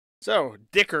So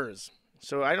Dickers.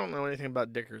 So I don't know anything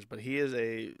about Dickers, but he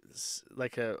is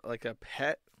like a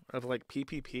pet of like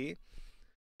PPP.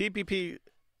 PPP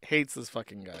hates this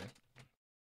fucking guy.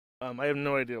 I have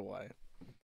no idea why.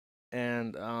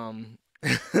 And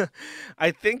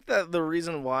I think that the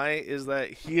reason why is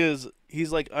that he's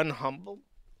like unhumble.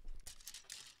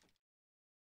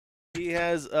 He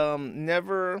has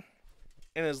never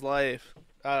in his life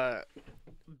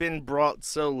been brought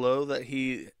so low that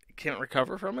he can't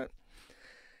recover from it.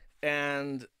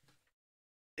 And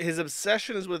his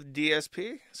obsession is with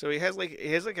DSP. So he has like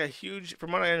a huge,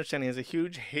 from what I understand, he has a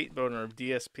huge hate boner of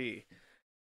DSP,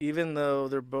 even though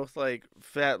they're both like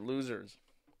fat losers.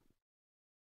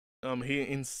 He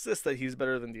insists that he's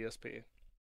better than DSP.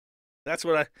 That's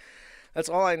what I. That's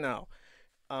all I know.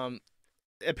 Um,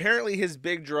 Apparently his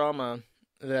big drama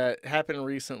that happened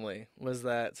recently was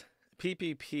that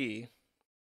PPP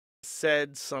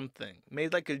said something,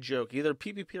 made like a joke. Either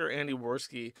PPP or Andy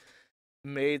Worski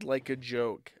made like a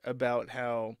joke about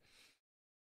how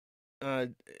uh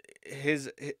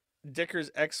his Dicker's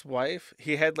ex-wife,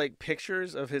 he had like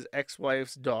pictures of his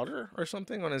ex-wife's daughter or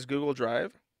something on his Google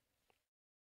Drive,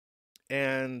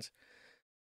 and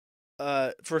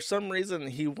for some reason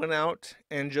he went out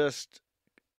and just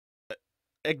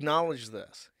acknowledged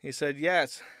this. He said,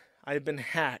 "Yes, I've been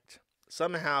hacked.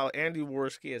 Somehow Andy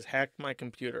Worski has hacked my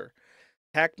computer,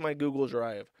 hacked my Google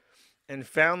Drive, and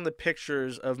found the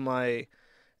pictures of my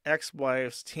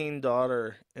ex-wife's teen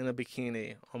daughter in a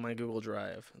bikini on my Google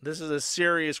Drive. This is a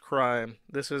serious crime.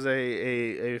 This is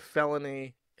a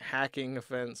felony hacking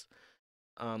offense.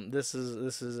 This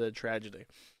is a tragedy."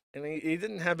 And he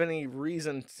didn't have any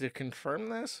reason to confirm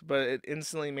this, but it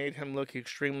instantly made him look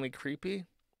extremely creepy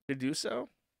to do so.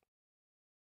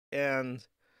 And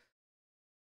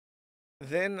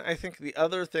then I think the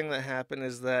other thing that happened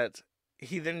is that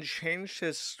he then changed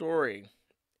his story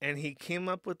and he came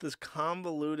up with this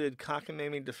convoluted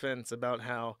cockamamie defense about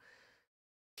how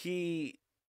he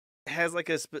has like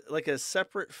a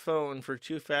separate phone for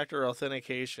two-factor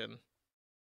authentication.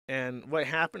 And what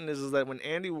happened is that when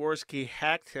Andy Worski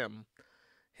hacked him,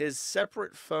 his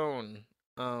separate phone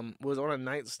was on a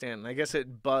nightstand. I guess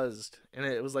it buzzed, and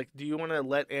it was like, "Do you want to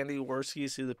let Andy Worski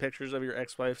see the pictures of your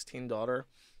ex-wife's teen daughter?"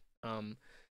 Um,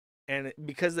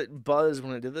 because it buzzed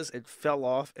when it did this, it fell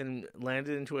off and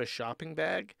landed into a shopping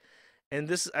bag. And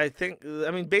this, I think,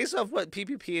 I mean, based off what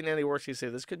PPP and Andy Worski say,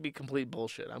 this could be complete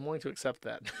bullshit. I'm willing to accept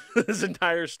that. This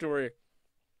entire story.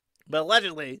 But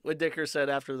allegedly, what Dicker said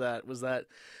after that was that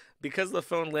because the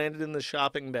phone landed in the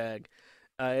shopping bag,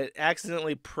 it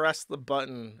accidentally pressed the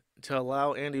button to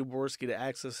allow Andy Worski to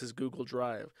access his Google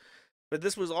Drive. But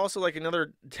this was also like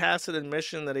another tacit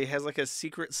admission that he has like a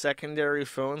secret secondary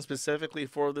phone specifically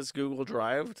for this Google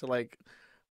Drive to like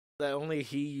that only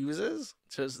he uses,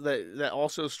 just that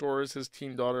also stores his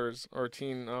teen daughters or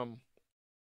teen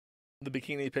the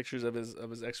bikini pictures of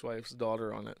his ex wife's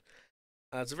daughter on it.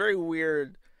 It's a very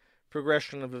weird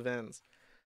progression of events,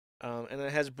 and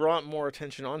it has brought more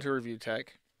attention onto Review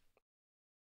Tech,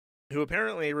 who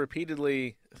apparently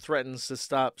repeatedly threatens to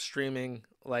stop streaming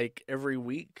like every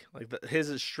week. Like his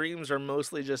streams are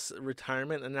mostly just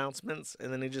retirement announcements,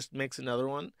 and then he just makes another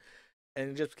one, and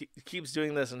he just keeps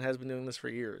doing this and has been doing this for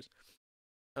years.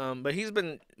 But he's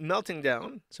been melting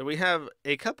down. So we have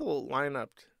a couple lineup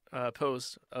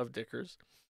posts of Dickers.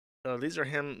 These are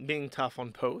him being tough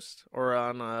on post or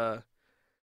on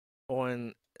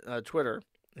Twitter,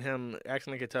 him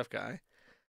acting like a tough guy.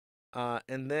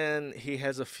 And then he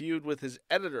has a feud with his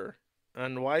editor.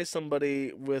 And why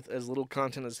somebody with as little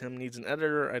content as him needs an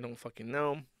editor, I don't fucking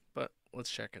know. But let's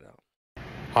check it out.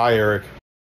 Hi, Eric.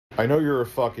 I know you're a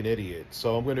fucking idiot,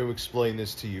 so I'm going to explain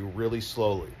this to you really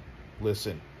slowly.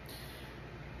 Listen.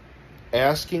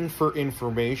 Asking for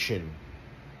information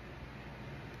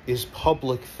is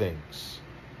public things.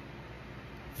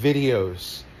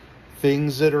 Videos.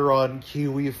 Things that are on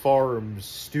Kiwi forums.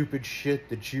 Stupid shit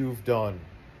that you've done.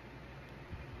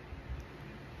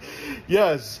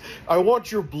 Yes, I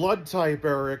want your blood type,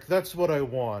 Eric. That's what I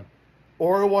want.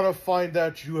 Or I want to find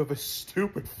out you have a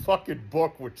stupid fucking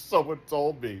book which someone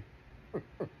told me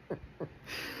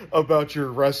about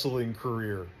your wrestling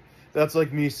career. That's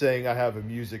like me saying I have a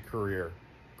music career.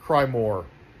 Cry more.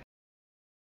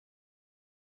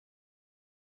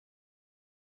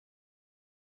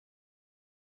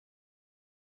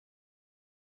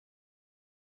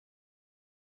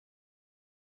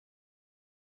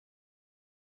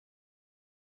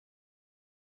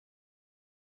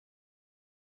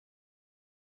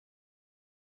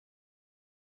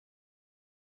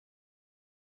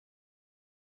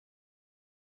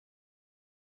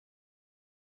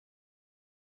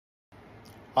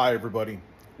 Hi, everybody.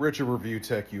 Rich of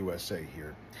ReviewTechUSA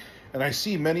here. And I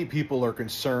see many people are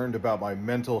concerned about my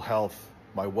mental health,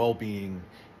 my well-being,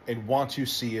 and want to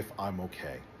see if I'm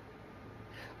okay.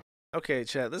 Okay,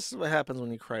 chat, this is what happens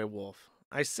when you cry wolf.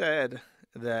 I said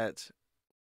that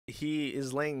he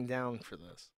is laying down for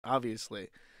this, obviously.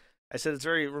 I said it's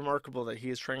very remarkable that he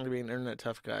is trying to be an internet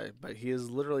tough guy, but he is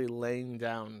literally laying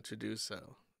down to do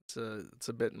so. It's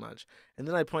a bit much. And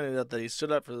then I pointed out that he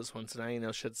stood up for this one, so now you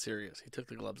know shit's serious. He took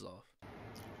the gloves off.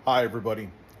 Hi everybody,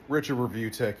 Rich of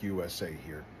ReviewTechUSA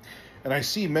here. And I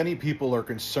see many people are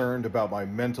concerned about my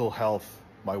mental health,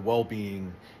 my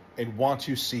well-being, and want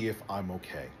to see if I'm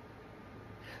okay.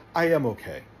 I am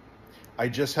okay. I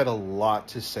just had a lot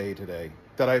to say today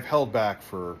that I've held back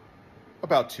for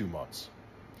about 2 months.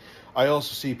 I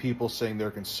also see people saying they're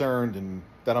concerned and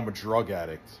that I'm a drug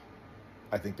addict.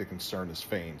 I think the concern is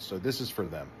feigned, so this is for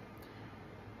them.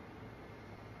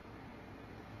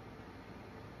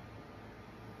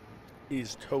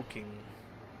 He's toking.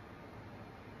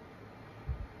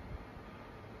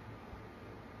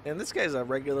 And this guy's a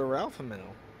regular alpha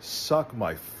male. Suck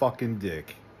my fucking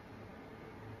dick.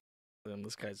 And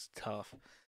this guy's tough.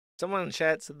 Someone in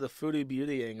chat said the Foodie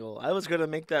Beauty angle. I was going to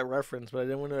make that reference, but I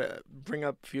didn't want to bring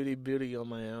up Foodie Beauty on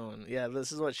my own. Yeah,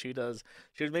 this is what she does.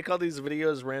 She would make all these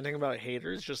videos ranting about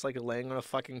haters, just like laying on a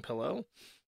fucking pillow.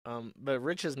 But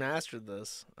Rich has mastered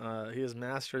this. He has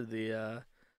mastered the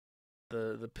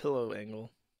pillow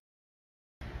angle.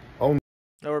 Oh,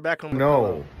 we're back on the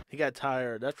pillow. He got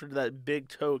tired. After that big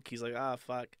toke, he's like, ah,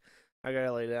 fuck. I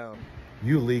gotta lay down.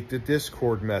 You leaked a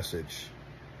Discord message.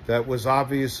 That was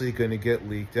obviously going to get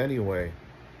leaked anyway.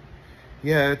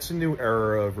 Yeah, it's a new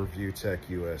era of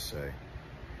ReviewTechUSA,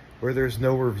 where there's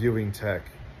no reviewing tech,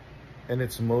 and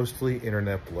it's mostly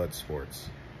internet blood sports.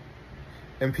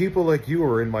 And people like you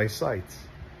are in my sights.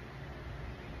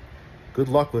 Good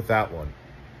luck with that one.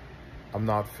 I'm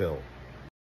not Phil.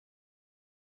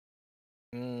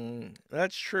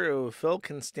 That's true. Phil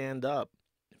can stand up.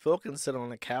 Phil can sit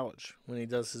on a couch when he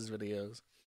does his videos.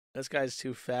 This guy's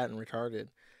too fat and retarded.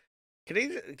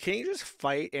 Can he just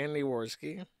fight Andy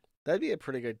Worski? That'd be a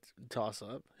pretty good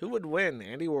toss-up. Who would win,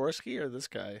 Andy Worski or this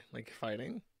guy? Like,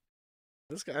 fighting?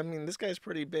 This guy, I mean, this guy's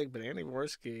pretty big, but Andy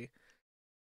Worski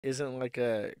isn't like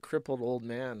a crippled old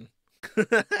man.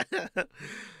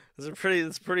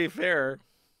 It's pretty fair.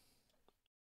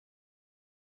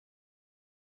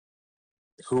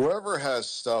 Whoever has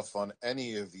stuff on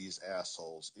any of these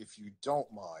assholes, if you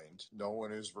don't mind, no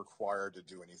one is required to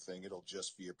do anything. It'll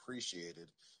just be appreciated.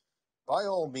 By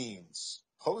all means,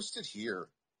 post it here.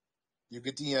 You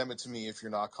could DM it to me if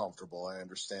you're not comfortable. I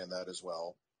understand that as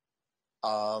well.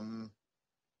 I'm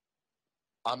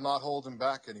not holding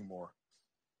back anymore.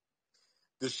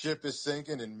 The ship is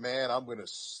sinking, and man, I'm going to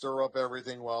stir up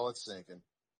everything while it's sinking.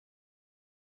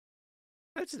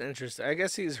 That's an interesting. I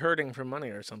guess he's hurting for money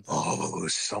or something. Oh,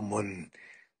 someone,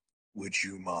 would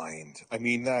you mind? I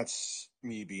mean, that's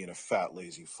me being a fat,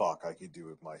 lazy fuck. I could do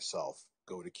it myself.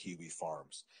 Go to Kiwi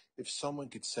Farms. If someone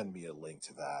could send me a link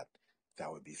to that,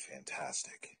 that would be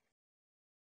fantastic.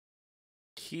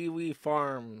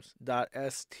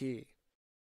 KiwiFarms.st.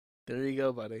 There you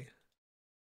go, buddy.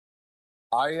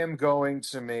 I am going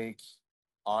to make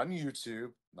on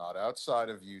YouTube, not outside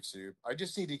of YouTube. I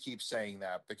just need to keep saying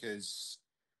that because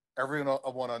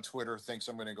everyone on Twitter thinks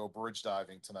I'm going to go bridge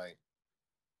diving tonight.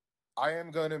 I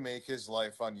am going to make his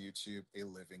life on YouTube a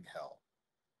living hell.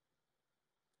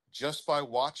 Just by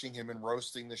watching him and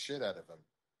roasting the shit out of him.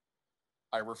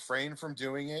 I refrained from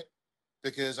doing it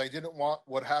because I didn't want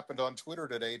what happened on Twitter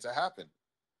today to happen.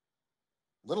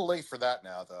 Little late for that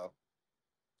now, though.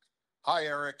 Hi,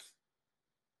 Eric.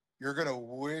 You're going to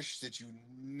wish that you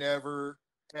never,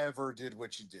 ever did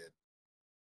what you did.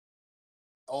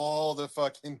 All the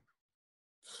fucking...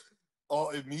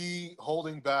 All me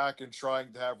holding back and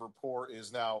trying to have rapport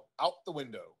is now out the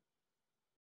window.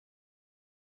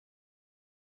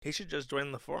 He should just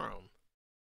join the forum.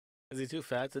 Is he too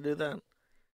fat to do that?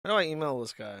 How do I email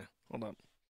this guy? Hold up.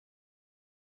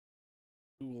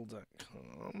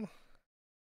 Google.com.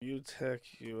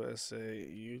 ReviewTechUSA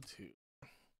YouTube.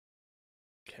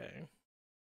 Okay.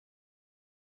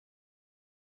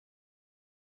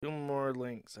 2 more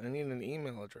links. I need an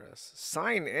email address.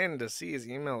 Sign in to see his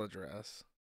email address.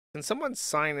 Can someone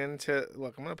sign into...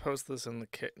 Look, I'm going to post this in the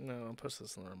kit. No, I'll post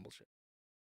this in the Rumble chat.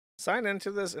 Sign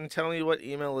into this and tell me what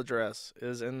email address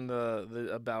is in the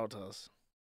About Us.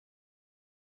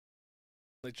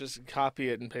 Like, just copy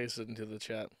it and paste it into the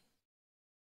chat.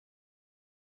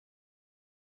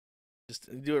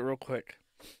 Just do it real quick.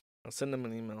 I'll send them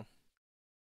an email.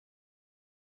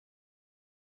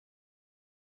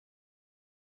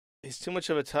 He's too much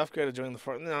of a tough guy to join the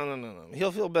farm. No.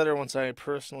 He'll feel better once I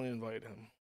personally invite him.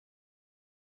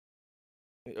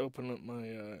 Let me open up my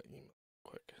email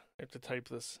quick. I have to type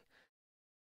this.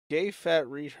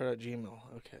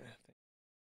 Gayfatretard@gmail. Okay.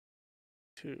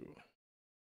 2.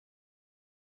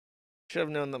 Should have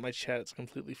known that my chat is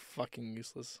completely fucking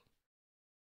useless.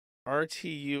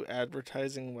 RTU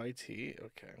advertising YT.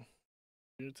 Okay.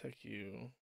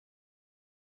 ReviewTechU.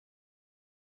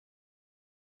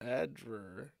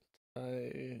 Advertising.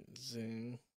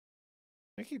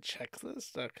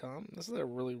 MickeyChecklist.com. This is a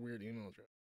really weird email address.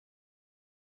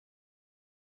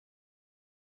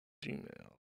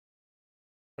 Gmail.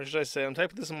 Or should I say, I'm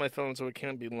typing this on my phone so it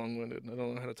can't be long-winded. I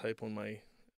don't know how to type on my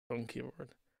phone keyboard.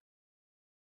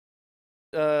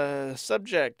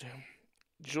 Subject.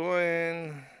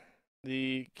 Join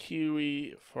the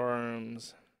Kiwi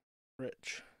Farms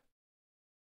Rich.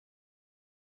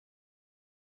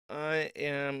 I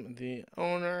am the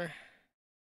owner.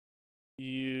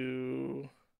 You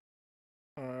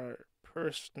are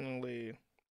personally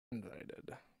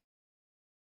invited.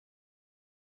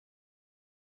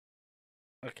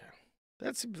 Okay.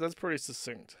 That's pretty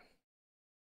succinct.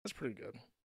 That's pretty good.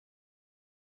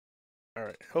 All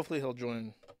right. Hopefully he'll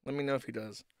join. Let me know if he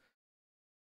does.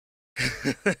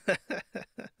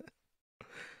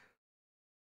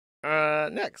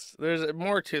 Next, there's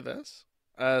more to this.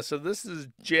 So this is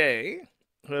Jay,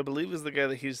 who I believe is the guy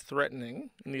that he's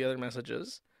threatening in the other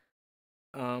messages.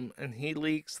 And he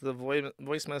leaks the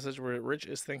voice message where Rich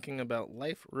is thinking about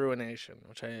life ruination,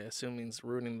 which I assume means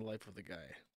ruining the life of the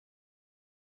guy.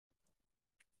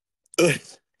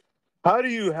 How do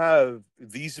you have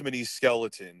these many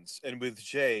skeletons and with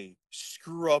Jay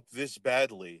screw up this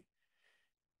badly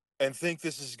and think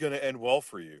this is going to end well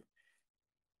for you?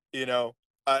 You know,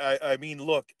 I mean,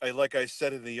 look, like I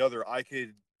said in the other,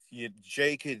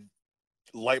 Jay could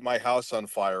light my house on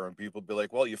fire and people be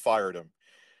like, well, you fired him.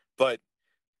 But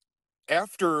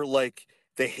after like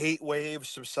the hate wave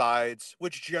subsides,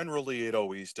 which generally it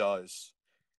always does,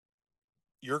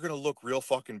 you're going to look real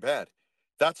fucking bad.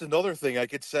 That's another thing I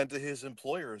could send to his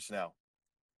employers now.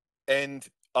 And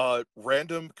a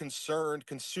random concerned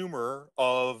consumer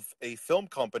of a film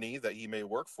company that he may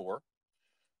work for,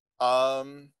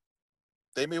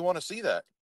 they may want to see that.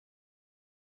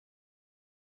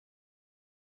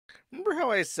 Remember how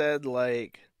I said,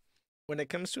 like, when it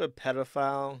comes to a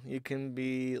pedophile, you can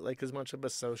be, like, as much of a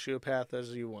sociopath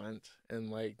as you want,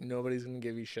 and, like, nobody's gonna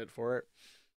give you shit for it?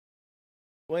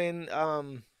 When,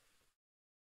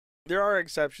 there are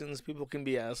exceptions, people can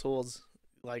be assholes,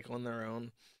 like, on their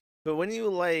own. But when you,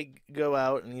 like, go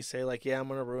out and you say, like, yeah, I'm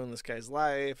gonna ruin this guy's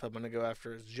life, I'm gonna go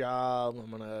after his job,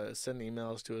 I'm gonna send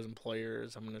emails to his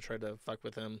employers, I'm gonna try to fuck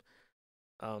with him,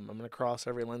 I'm gonna cross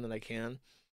every line that I can,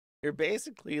 you're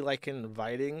basically like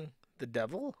inviting the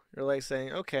devil. You're like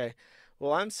saying, okay,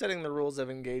 well, I'm setting the rules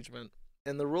of engagement.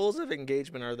 And the rules of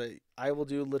engagement are that I will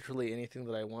do literally anything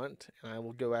that I want, and I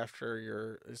will go after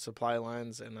your supply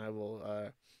lines, and I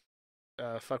will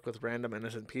fuck with random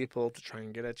innocent people to try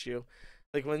and get at you.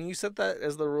 Like, when you set that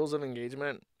as the rules of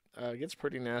engagement, it gets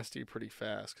pretty nasty pretty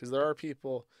fast, because there are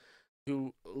people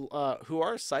who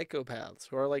are psychopaths,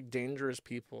 who are like dangerous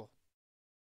people,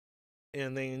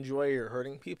 and they enjoy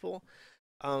hurting people.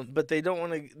 But they don't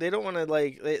want to. They don't want to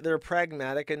like. They're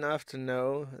pragmatic enough to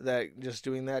know that just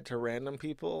doing that to random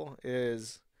people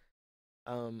is,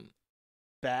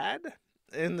 bad,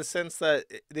 in the sense that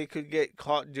they could get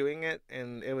caught doing it,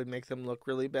 and it would make them look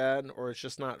really bad, or it's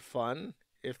just not fun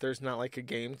if there's not like a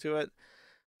game to it.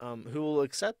 Who will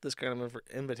accept this kind of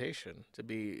invitation to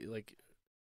be like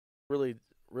really,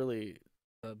 really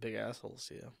big assholes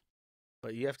to you?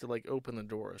 But you have to like open the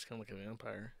door. It's kind of like a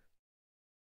vampire.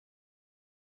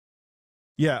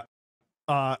 Yeah.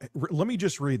 Let me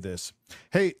just read this.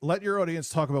 Hey, let your audience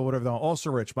talk about whatever they want. Also,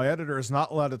 Rich, my editor is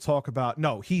not allowed to talk about.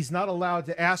 No, he's not allowed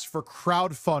to ask for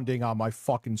crowdfunding on my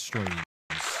fucking stream.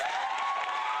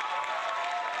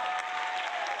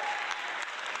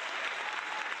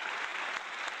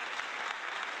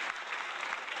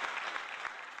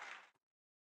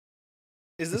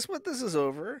 Is this what this is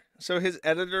over? So his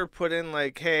editor put in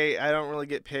like, hey, I don't really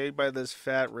get paid by this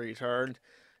fat retard.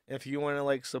 If you want to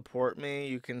like support me,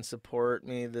 you can support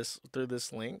me through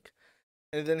this link.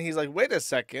 And then he's like, wait a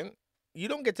second, you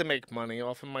don't get to make money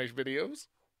off of my videos.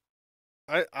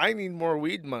 I need more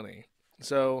weed money.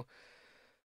 So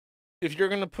if you're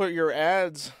gonna put your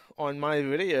ads on my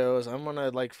videos, I'm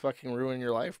gonna like fucking ruin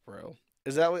your life, bro.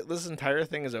 Is that what this entire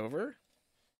thing is over?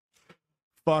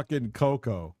 Fucking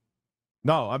Coco.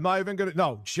 No, I'm not even gonna.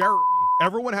 No, Jeremy.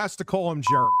 Everyone has to call him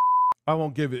Jeremy. I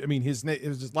won't give it. I mean, his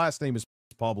last name is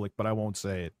public, but I won't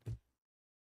say it.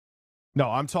 No,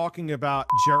 I'm talking about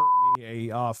Jeremy,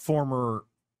 a former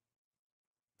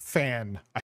fan.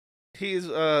 He's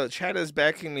Chad is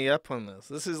backing me up on this.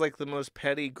 This is like the most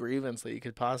petty grievance that you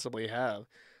could possibly have.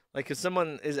 Like if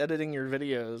someone is editing your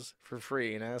videos for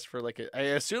free and asks for like I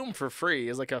assume for free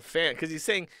is like a fan, because he's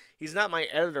saying he's not my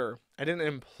editor. I didn't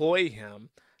employ him,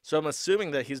 so I'm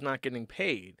assuming that he's not getting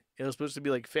paid. It was supposed to be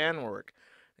like fan work.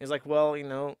 And he's like, well, you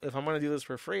know, if I'm gonna do this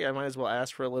for free, I might as well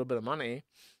ask for a little bit of money.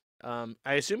 I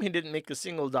assume he didn't make a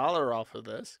single dollar off of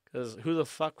this, because who the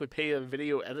fuck would pay a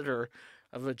video editor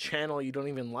of a channel you don't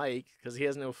even like, because he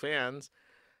has no fans?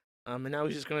 And now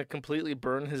he's just going to completely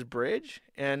burn his bridge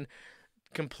and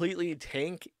completely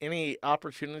tank any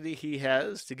opportunity he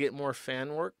has to get more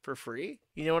fan work for free.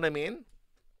 You know what I mean?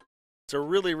 It's a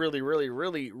really, really, really,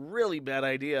 really, really bad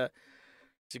idea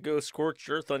to go scorched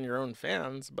earth on your own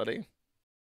fans, buddy.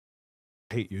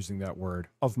 I hate using that word,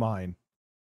 of mine.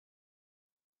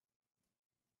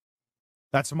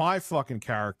 That's my fucking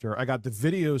character. I got the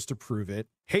videos to prove it.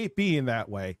 Hate being that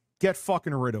way. Get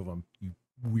fucking rid of them, you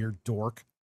weird dork.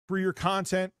 For your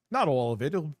content, not all of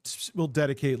it. We'll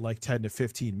dedicate like 10 to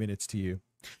 15 minutes to you.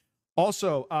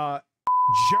 Also, Jeremy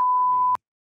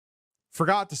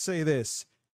forgot to say this.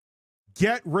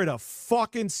 Get rid of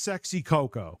fucking Sexy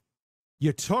Coco.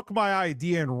 You took my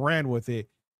idea and ran with it.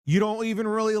 You don't even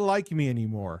really like me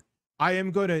anymore. I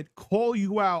am going to call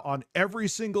you out on every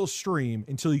single stream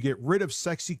until you get rid of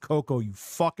Sexy Coco, you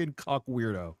fucking cuck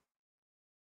weirdo.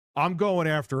 I'm going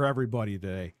after everybody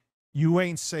today. You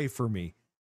ain't safe for me.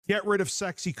 Get rid of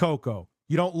Sexy Coco.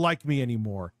 You don't like me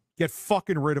anymore. Get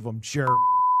fucking rid of him, Jeremy.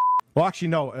 Well, actually,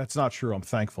 no, that's not true. I'm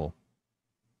thankful.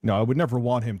 No, I would never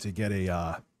want him to get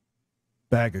a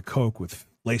bag of Coke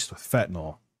laced with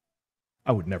fentanyl.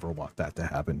 I would never want that to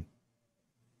happen.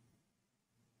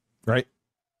 Right?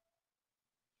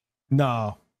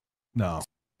 No.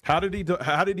 How did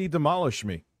he demolish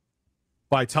me?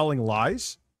 By telling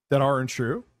lies that aren't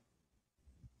true?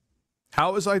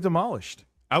 How was I demolished?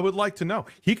 I would like to know.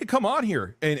 He could come on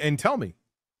here and tell me.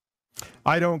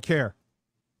 I don't care.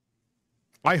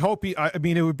 I hope I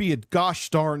mean, it would be a gosh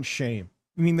darn shame.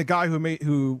 I mean, the guy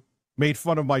who made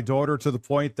fun of my daughter to the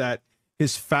point that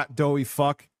his fat doughy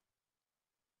fuck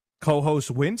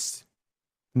co-host winced?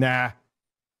 Nah.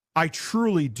 I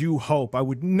truly do hope. I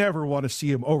would never want to see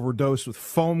him overdose with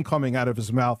foam coming out of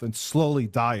his mouth and slowly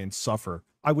die and suffer.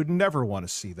 I would never want to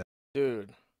see that.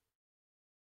 Dude.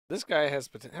 This guy has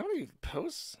how many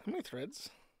posts? How many threads?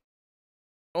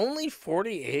 Only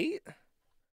 48?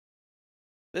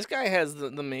 This guy has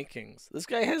the makings. This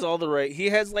guy has all the right. He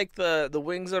has like the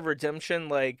wings of redemption,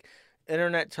 like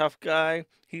internet tough guy.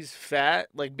 He's fat.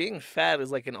 Like being fat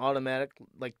is like an automatic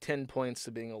like 10 points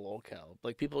to being a lolcow.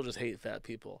 Like people just hate fat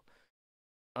people.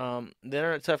 The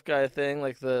internet tough guy thing,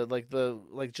 like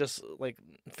just like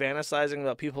fantasizing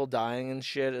about people dying and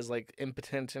shit is like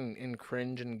impotent and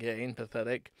cringe and gay and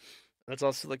pathetic. That's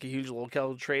also like a huge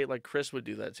lolcow trait. Like Chris would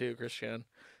do that too. Christian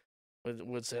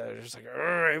would say just like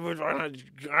I want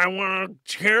to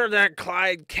tear that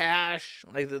Clyde Cash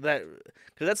like that,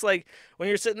 because that's like when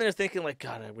you're sitting there thinking like,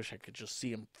 God, I wish I could just see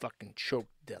him fucking choke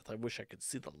to death. I wish I could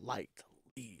see the light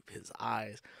leave his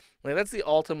eyes. Like that's the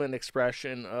ultimate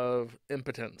expression of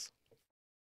impotence,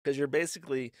 because you're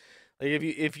basically like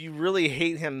if you really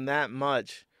hate him that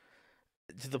much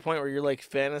to the point where you're like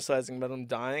fantasizing about him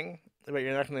dying, but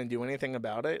you're not going to do anything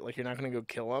about it, like you're not going to go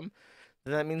kill him,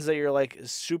 then that means that you're like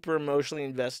super emotionally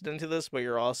invested into this, but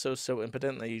you're also so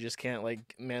impotent that you just can't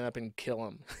like man up and kill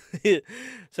him.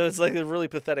 So it's like a really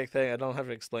pathetic thing. I don't have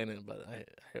to explain it, but I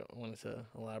wanted to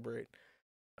elaborate.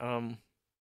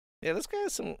 Yeah, this guy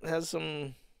has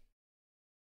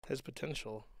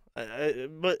potential.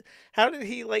 But how did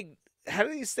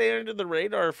he stay under the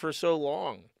radar for so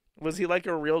long? Was he like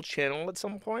a real channel at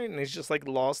some point and he's just like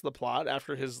lost the plot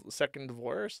after his second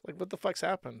divorce? Like what the fuck's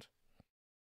happened?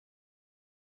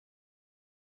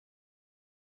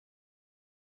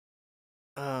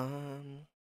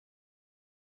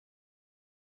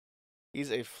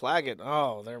 He's a flaggant.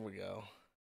 Oh, there we go.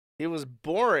 He was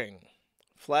boring,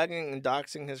 flagging and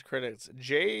doxing his critics.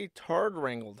 Jay Tard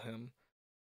wrangled him.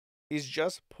 He's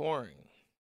just boring.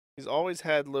 He's always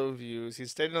had low views.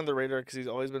 He's stayed on the radar because he's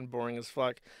always been boring as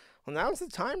fuck. Well, now's the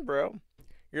time, bro.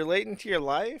 You're late into your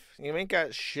life. You ain't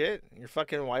got shit. Your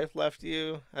fucking wife left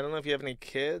you. I don't know if you have any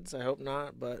kids. I hope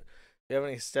not, but if you have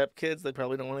any stepkids, they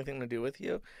probably don't want anything to do with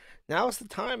you. Now's the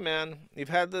time, man. You've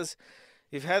had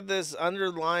this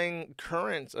underlying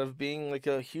current of being like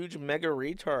a huge mega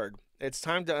retard. It's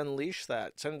time to unleash that.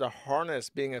 It's time to harness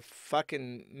being a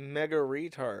fucking mega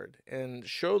retard and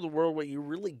show the world what you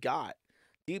really got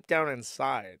deep down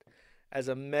inside as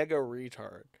a mega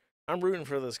retard. I'm rooting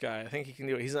for this guy. I think he can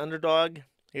do it. He's an underdog.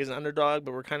 He's an underdog,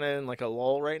 but we're kind of in like a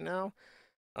lull right now.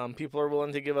 People are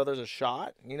willing to give others a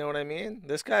shot. You know what I mean?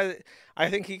 This guy, I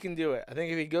think he can do it. I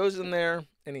think if he goes in there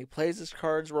and he plays his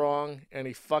cards wrong and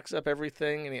he fucks up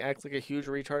everything and he acts like a huge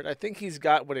retard, I think he's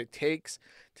got what it takes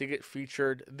to get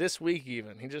featured this week.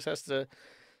 Even he just has to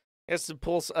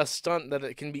pull a stunt that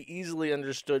it can be easily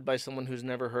understood by someone who's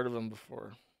never heard of him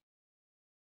before.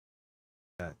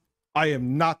 I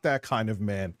am not that kind of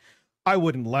man. I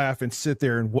wouldn't laugh and sit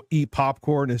there and eat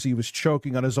popcorn as he was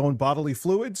choking on his own bodily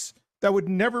fluids. That would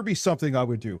never be something I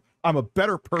would do. I'm a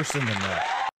better person than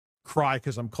that. Cry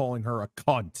because I'm calling her a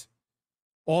cunt.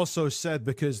 Also said,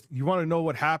 because you want to know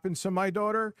what happened to my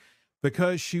daughter?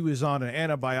 Because she was on an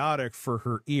antibiotic for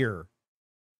her ear,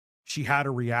 she had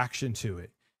a reaction to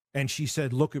it. And she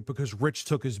said, look, because Rich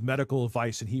took his medical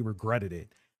advice and he regretted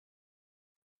it.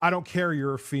 I don't care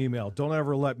you're a female. Don't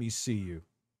ever let me see you.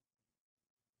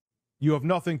 You have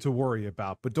nothing to worry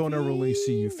about, but don't ever let me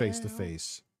see you face to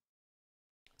face.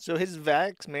 So his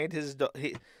vax made his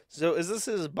so is this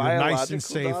his biological You're nice and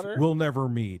safe. daughter? We'll never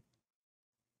meet.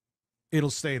 It'll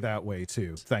stay that way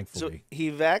too, thankfully. So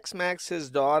he vax maxed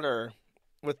his daughter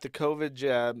with the COVID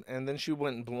jab, and then she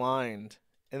went blind,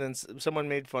 and then someone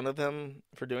made fun of him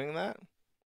for doing that.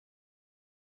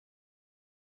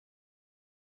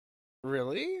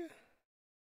 Really?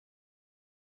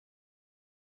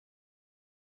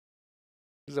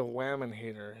 He's a whammon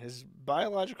hater. His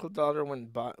biological daughter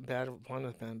went bad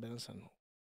with bad medicine.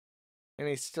 And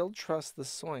he still trusts the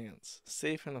science.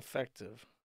 Safe and effective.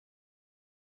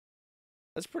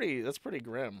 That's pretty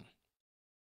grim.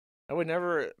 I would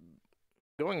never...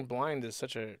 Going blind is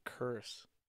such a curse,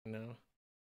 you know?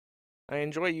 I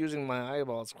enjoy using my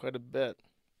eyeballs quite a bit.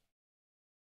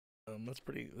 That's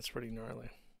pretty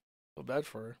gnarly. Feel bad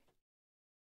for her.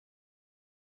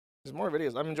 There's more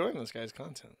videos. I'm enjoying this guy's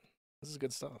content. This is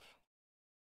good stuff.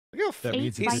 Look how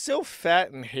he's so fat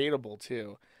and hateable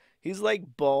too. He's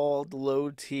like bald,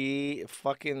 low T,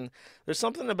 fucking. There's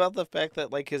something about the fact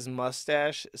that like his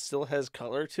mustache still has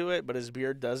color to it, but his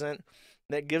beard doesn't.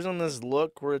 That gives him this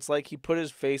look where it's like he put his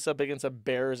face up against a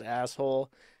bear's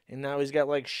asshole, and now he's got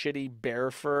like shitty bear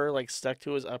fur like stuck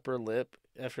to his upper lip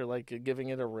after like giving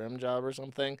it a rim job or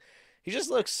something. He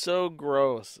just looks so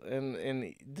gross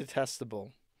and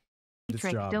detestable.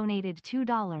 Trick donated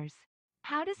 $2.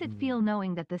 How does it feel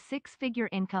knowing that the six-figure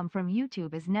income from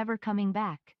YouTube is never coming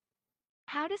back?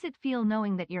 How does it feel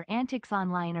knowing that your antics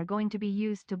online are going to be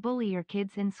used to bully your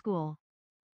kids in school?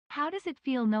 How does it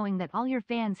feel knowing that all your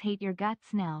fans hate your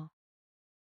guts now?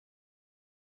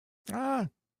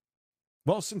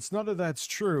 Well, since none of that's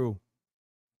true,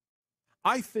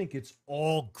 I think it's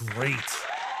all great.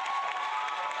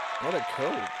 What a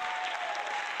coat.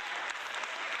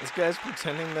 This guy's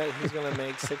pretending that he's gonna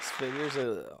make six figures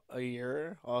a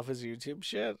year off his YouTube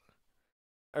shit,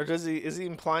 or is he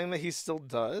implying that he still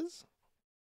does?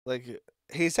 Like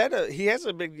he has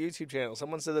a big YouTube channel.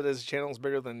 Someone said that his channel is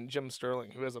bigger than Jim Sterling,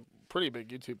 who has a pretty big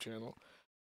YouTube channel.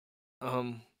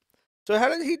 So how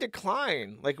did he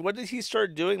decline? Like, what did he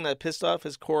start doing that pissed off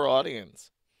his core audience?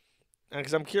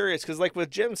 Because I'm curious, because like with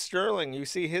Jim Sterling, you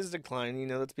see his decline. You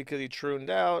know, that's because he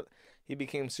trooned out. He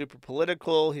became super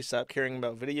political. He stopped caring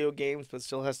about video games, but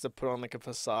still has to put on like a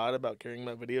facade about caring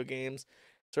about video games.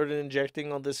 Started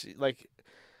injecting all this like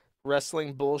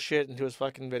wrestling bullshit into his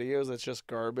fucking videos. That's just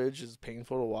garbage. It's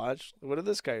painful to watch. What did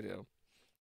this guy do?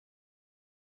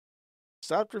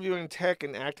 Stopped reviewing tech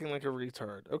and acting like a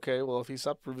retard. Okay, well if he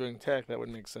stopped reviewing tech, that would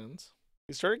make sense.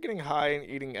 He started getting high and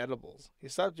eating edibles. He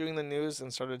stopped doing the news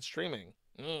and started streaming.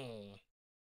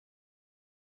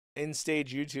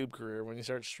 In-stage YouTube career when you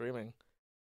start streaming.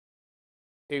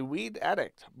 A weed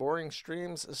addict, boring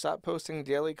streams, stop posting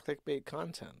daily clickbait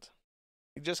content.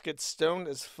 He just gets stoned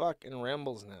as fuck and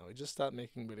rambles now. He just stopped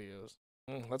making videos.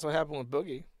 That's what happened with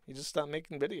Boogie. He just stopped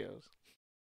making videos.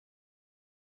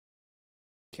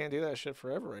 Can't do that shit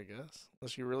forever, I guess.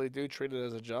 Unless you really do treat it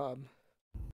as a job.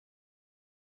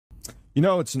 You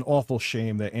know, it's an awful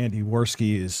shame that Andy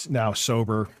Worski is now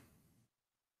sober.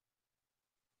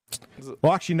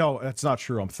 Well, actually, no, that's not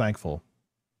true. I'm thankful.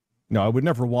 No, I would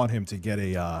never want him to get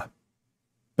a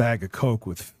bag of Coke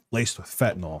laced with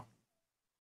fentanyl.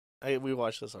 We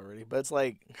watched this already, but it's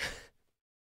like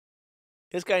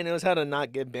this guy knows how to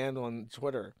not get banned on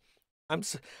Twitter.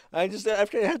 I just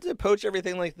after I have to poach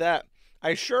everything like that.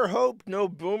 I sure hope no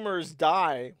boomers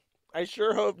die. I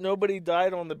sure hope nobody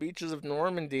died on the beaches of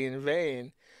Normandy in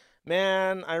vain.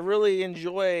 Man, I really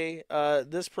enjoy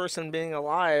this person being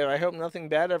alive. I hope nothing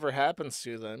bad ever happens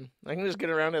to them. I can just get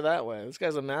around it that way. This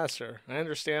guy's a master. I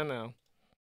understand now.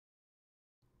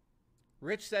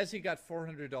 Rich says he got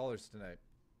 $400 tonight.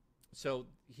 So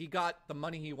he got the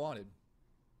money he wanted.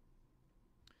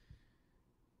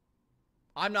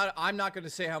 I'm not going to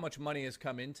say how much money has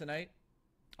come in tonight.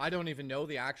 I don't even know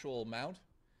the actual amount.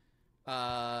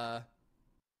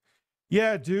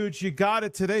 Yeah, dude, you got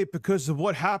it today because of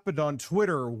what happened on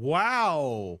Twitter.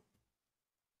 Wow.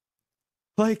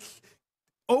 Like,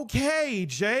 okay,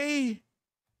 Jay.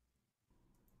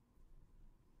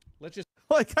 Let's just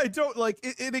like, I don't like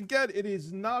it. And again, it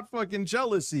is not fucking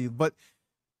jealousy, but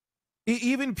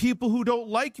even people who don't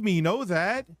like me know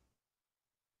that.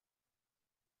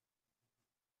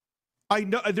 I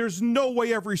know there's no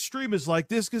way every stream is like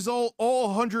this because all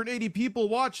 180 people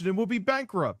watching it will be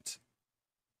bankrupt.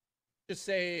 just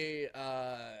say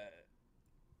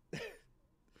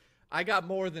I got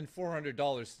more than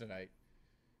 $400 tonight.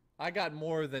 I got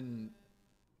more than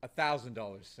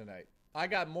 $1,000 tonight. I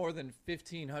got more than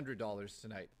 $1,500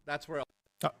 tonight. That's where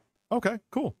Okay,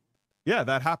 cool. Yeah,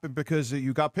 that happened because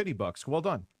you got pity bucks. Well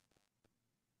done.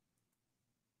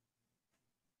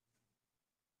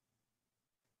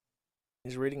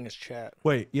 He's reading his chat.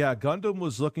 Wait, yeah, Gundam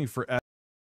was looking for A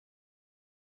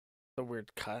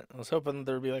weird cut. I was hoping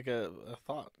there'd be like a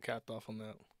thought capped off on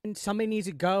that. And somebody needs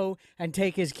to go and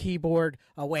take his keyboard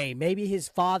away. Maybe his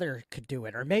father could do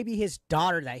it, or maybe his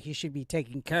daughter that he should be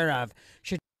taking care of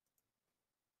should.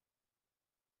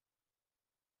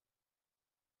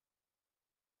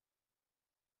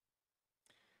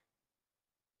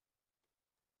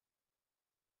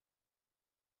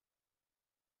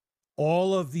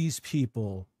 all of these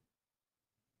people.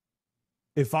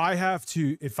 If I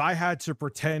had to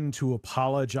pretend to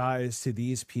apologize to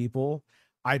these people,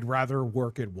 I'd rather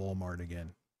work at Walmart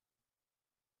again.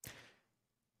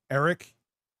 Eric,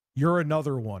 you're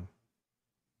another one.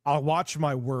 I'll watch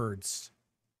my words.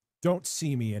 Don't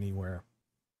see me anywhere.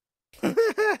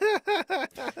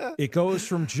 It goes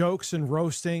from jokes and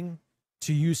roasting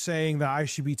to you saying that I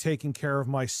should be taking care of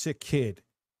my sick kid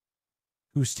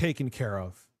who's taken care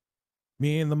of.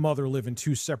 Me and the mother live in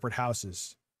 2 separate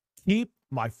houses. Keep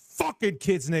my fucking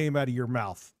kid's name out of your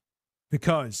mouth,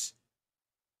 because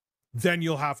then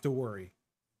you'll have to worry.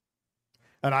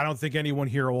 And I don't think anyone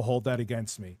here will hold that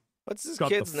against me. What's this Shut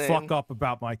kid's the name? fuck up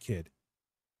about my kid.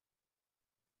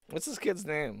 What's this kid's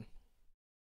name?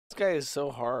 This guy is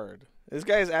so hard. This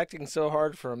guy is acting so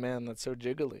hard for a man that's so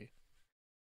jiggly.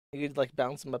 You could like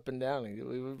bounce him up and down. He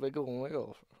would wiggle and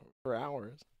wiggle for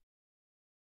hours.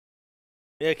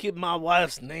 Yeah, keep my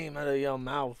wife's name out of your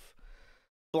mouth.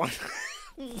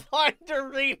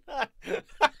 Blinderina. I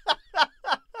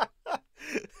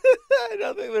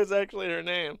don't think that's actually her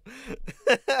name.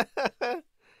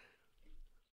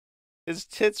 His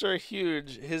tits are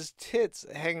huge. His tits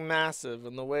hang massive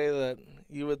in the way that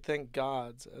you would think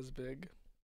God's as big.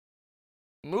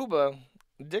 Mooba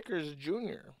Dickers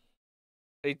Jr.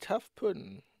 A tough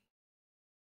puddin'.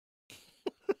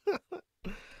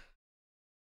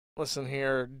 Listen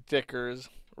here, Dickers.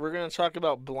 We're going to talk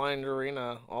about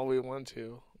Blinderina all we want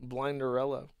to.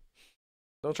 Blinderella.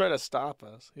 Don't try to stop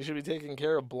us. You should be taking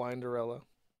care of Blinderella. At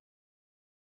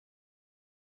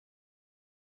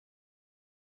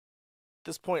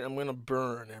this point, I'm going to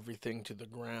burn everything to the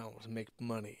ground to make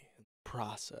money in the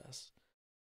process.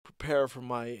 Prepare for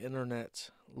my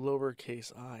internet,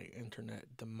 lowercase I,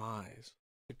 internet demise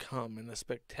to come in a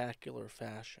spectacular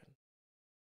fashion.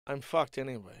 I'm fucked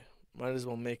anyway. Might as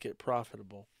well make it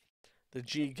profitable. The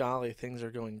gee golly, things are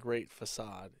going great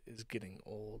facade is getting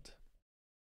old.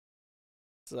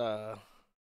 It's,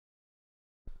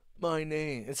 my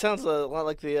name. It sounds a lot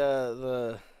like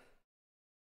the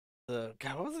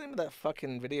God, what was the name of that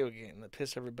fucking video game that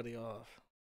pissed everybody off?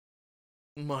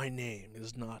 My name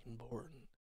is not important.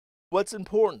 What's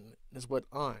important is what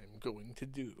I'm going to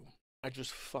do. I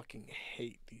just fucking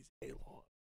hate these A-Laws.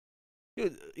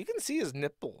 Dude, you can see his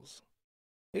nipples.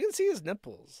 You can see his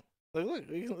nipples. Like, look,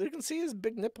 you can see his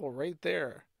big nipple right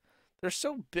there. They're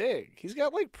so big. He's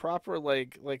got like proper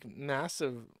like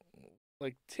massive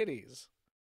like titties.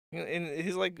 And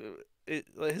he's like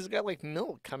he's got like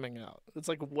milk coming out. It's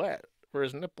like wet where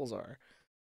his nipples are.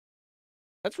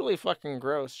 That's really fucking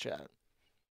gross, chat.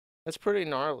 That's pretty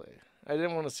gnarly. I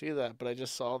didn't want to see that, but I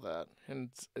just saw that and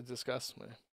it disgusts me.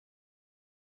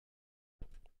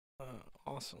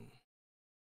 Awesome.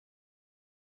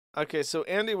 Okay, so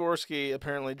Andy Worski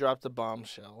apparently dropped a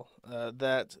bombshell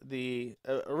that the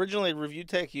originally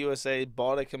ReviewTechUSA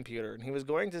bought a computer and he was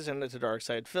going to send it to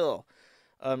Darkside Phil.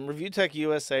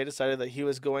 ReviewTechUSA decided that he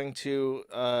was going to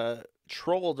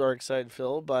troll Darkside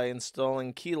Phil by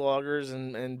installing keyloggers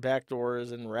and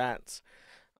backdoors and rats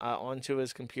onto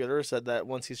his computer. Said that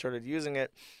once he started using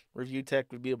it, ReviewTech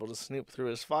would be able to snoop through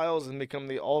his files and become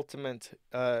the ultimate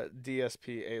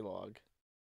DSP A-log.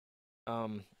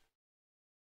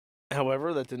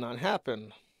 However, that did not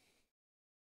happen.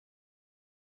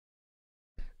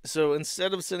 So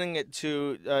instead of sending it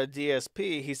to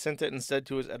DSP, he sent it instead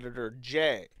to his editor,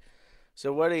 Jay.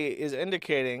 So what he is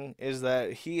indicating is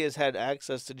that he has had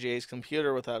access to Jay's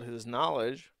computer without his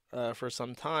knowledge for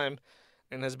some time,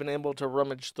 and has been able to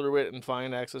rummage through it and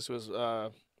find access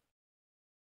to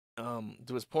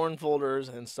his porn folders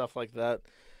and stuff like that.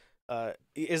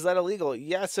 Is that illegal?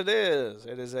 Yes, it is.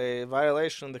 It is a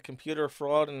violation of the Computer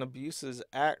Fraud and Abuses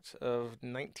Act of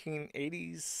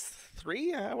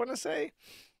 1983, I want to say.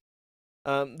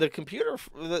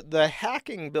 The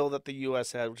hacking bill that the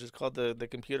U.S. had, which is called the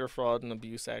Computer Fraud and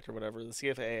Abuse Act or whatever, the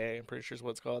CFAA, I'm pretty sure is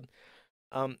what it's called,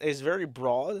 is very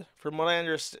broad. From what I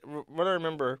understand, what I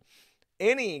remember,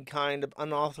 any kind of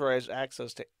unauthorized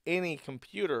access to any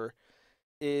computer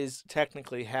is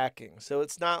technically hacking. So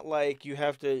it's not like you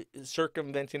have to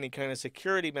circumvent any kind of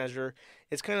security measure.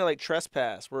 It's kind of like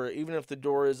trespass, where even if the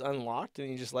door is unlocked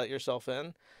and you just let yourself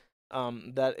in,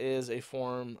 that is a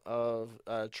form of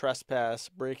trespass,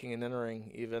 breaking and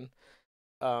entering even.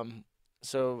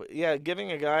 So yeah,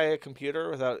 giving a guy a computer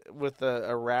with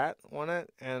a rat on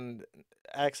it and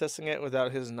accessing it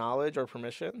without his knowledge or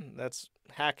permission, that's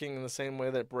hacking in the same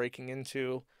way that breaking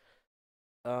into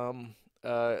Amazon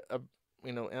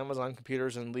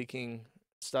computers and leaking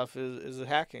stuff is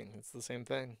hacking. It's the same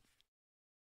thing.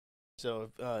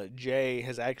 So if Jay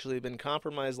has actually been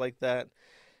compromised like that,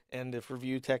 and if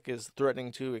ReviewTech is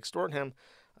threatening to extort him,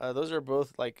 those are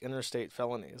both like interstate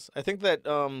felonies. I think that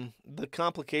the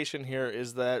complication here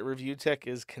is that ReviewTech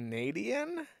is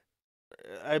Canadian,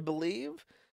 I believe,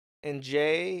 and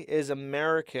Jay is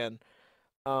American.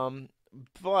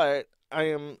 But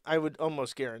I would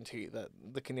almost guarantee that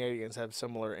the Canadians have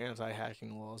similar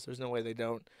anti-hacking laws. There's no way they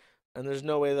don't, and there's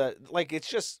no way that it's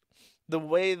just the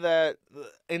way that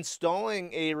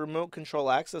installing a remote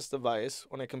control access device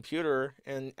on a computer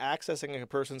and accessing a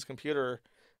person's computer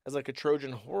as like a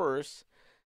Trojan horse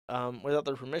without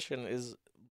their permission is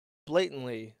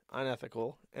blatantly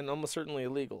unethical and almost certainly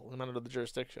illegal, no matter the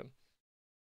jurisdiction.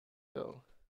 So,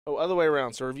 other way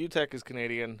around. So ReviewTech is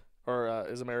Canadian, or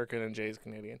is American, and Jay is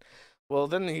Canadian. Well,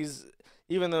 then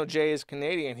even though Jay is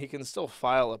Canadian, he can still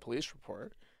file a police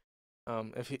report.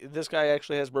 If this guy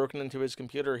actually has broken into his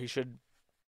computer, he should.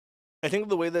 I think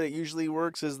the way that it usually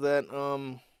works is that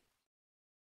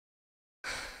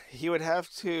he would have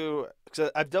to. Cause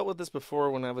I've dealt with this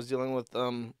before when I was dealing with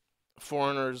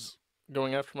foreigners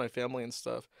going after my family and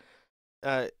stuff.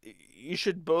 You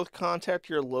should both contact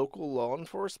your local law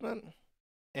enforcement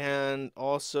and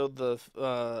also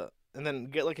and then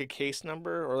get like a case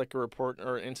number or like a report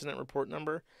or incident report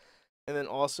number, and then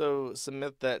also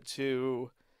submit that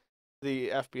to the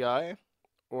FBI,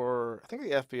 or I think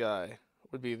the FBI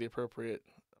would be the appropriate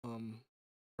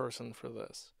person for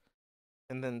this,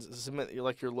 and then submit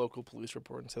your local police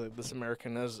report and say like, this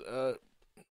American has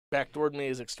backdoored me,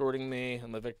 is extorting me,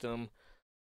 I'm a victim,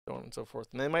 so on and so forth.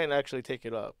 And they might actually take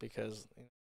it up because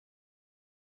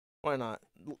why not?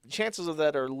 Chances of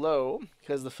that are low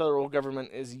because the federal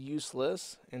government is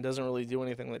useless and doesn't really do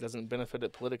anything that doesn't benefit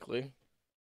it politically.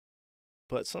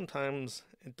 But sometimes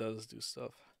it does do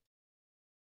stuff.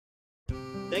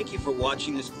 Thank you for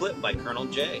watching this clip by Colonel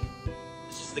J.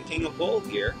 This is the King of Bull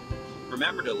here.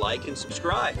 Remember to like and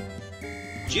subscribe.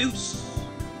 Juice!